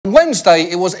Wednesday,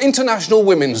 it was International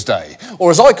Women's Day,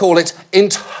 or as I call it,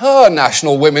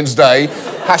 International Women's Day.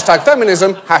 Hashtag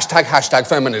feminism, hashtag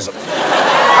feminism.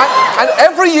 And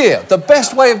every year, the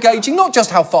best way of gauging not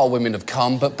just how far women have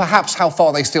come, but perhaps how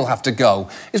far they still have to go,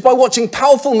 is by watching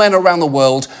powerful men around the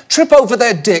world trip over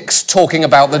their dicks talking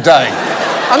about the day.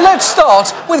 And let's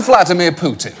start with Vladimir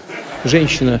Putin.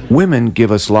 Women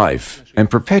give us life and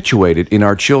perpetuate it in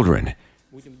our children.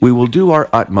 We will do our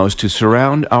utmost to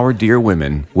surround our dear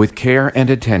women with care and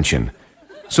attention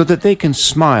so that they can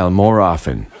smile more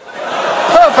often.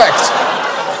 Perfect!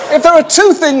 If there are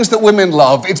two things that women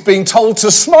love, it's being told to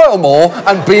smile more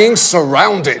and being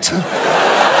surrounded.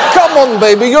 Come on,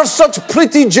 baby, you're such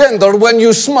pretty gender when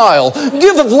you smile.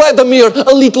 Give Vladimir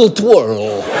a little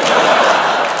twirl.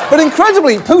 But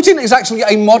incredibly, Putin is actually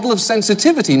a model of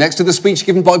sensitivity next to the speech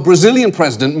given by Brazilian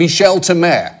President Michel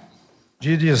Temer.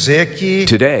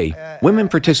 Today, women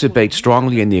participate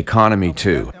strongly in the economy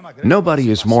too.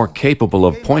 Nobody is more capable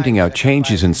of pointing out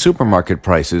changes in supermarket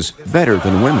prices better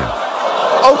than women.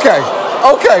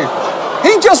 Okay.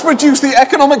 He just reduced the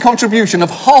economic contribution of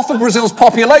half of Brazil's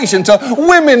population to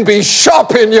women be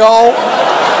shopping, y'all.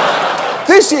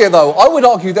 This year, though, I would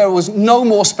argue there was no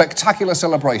more spectacular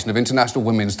celebration of International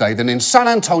Women's Day than in San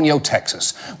Antonio,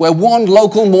 Texas, where one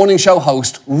local morning show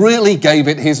host really gave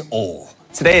it his all.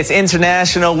 Today it's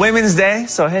International Women's Day,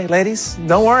 so hey, ladies,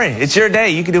 don't worry. It's your day.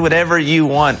 You can do whatever you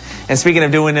want. And speaking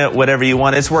of doing whatever you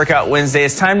want, it's Workout Wednesday.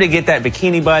 It's time to get that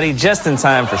bikini body just in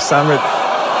time for summer.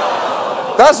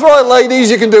 That's right, ladies.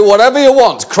 You can do whatever you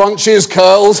want. Crunches,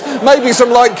 curls, maybe some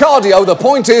light cardio. The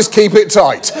point is, keep it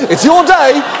tight. It's your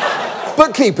day,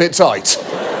 but keep it tight.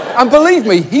 And believe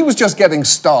me, he was just getting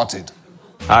started.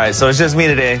 All right, so it's just me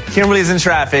today. Kimberly's in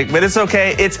traffic, but it's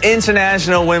okay. It's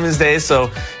International Women's Day, so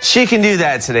she can do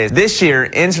that today. This year,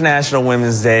 International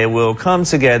Women's Day will come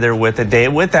together with a day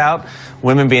without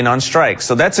women being on strike.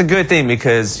 So that's a good thing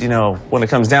because, you know, when it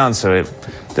comes down to it,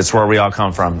 that's where we all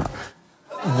come from.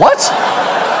 What?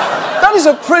 That is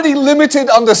a pretty limited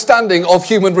understanding of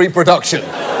human reproduction.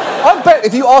 I bet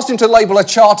if you asked him to label a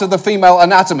chart of the female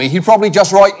anatomy, he'd probably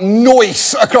just write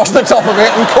 "noise" across the top of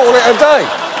it and call it a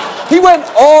day. He went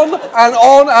on and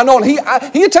on and on.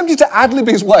 He attempted to ad-lib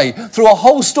his way through a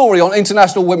whole story on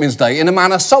International Women's Day in a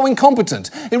manner so incompetent,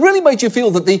 it really made you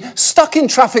feel that the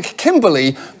stuck-in-traffic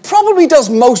Kimberly probably does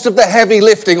most of the heavy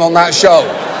lifting on that show.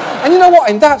 And you know what?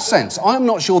 In that sense, I'm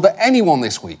not sure that anyone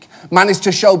this week managed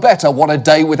to show better what a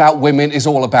day without women is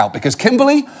all about. Because,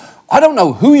 Kimberly, I don't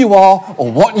know who you are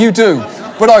or what you do,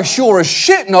 but I sure as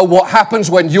shit know what happens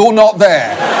when you're not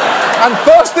there. And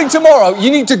first thing tomorrow, you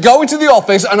need to go into the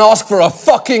office and ask for a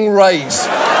fucking raise. So,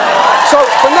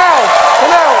 for now,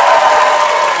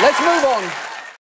 let's move on.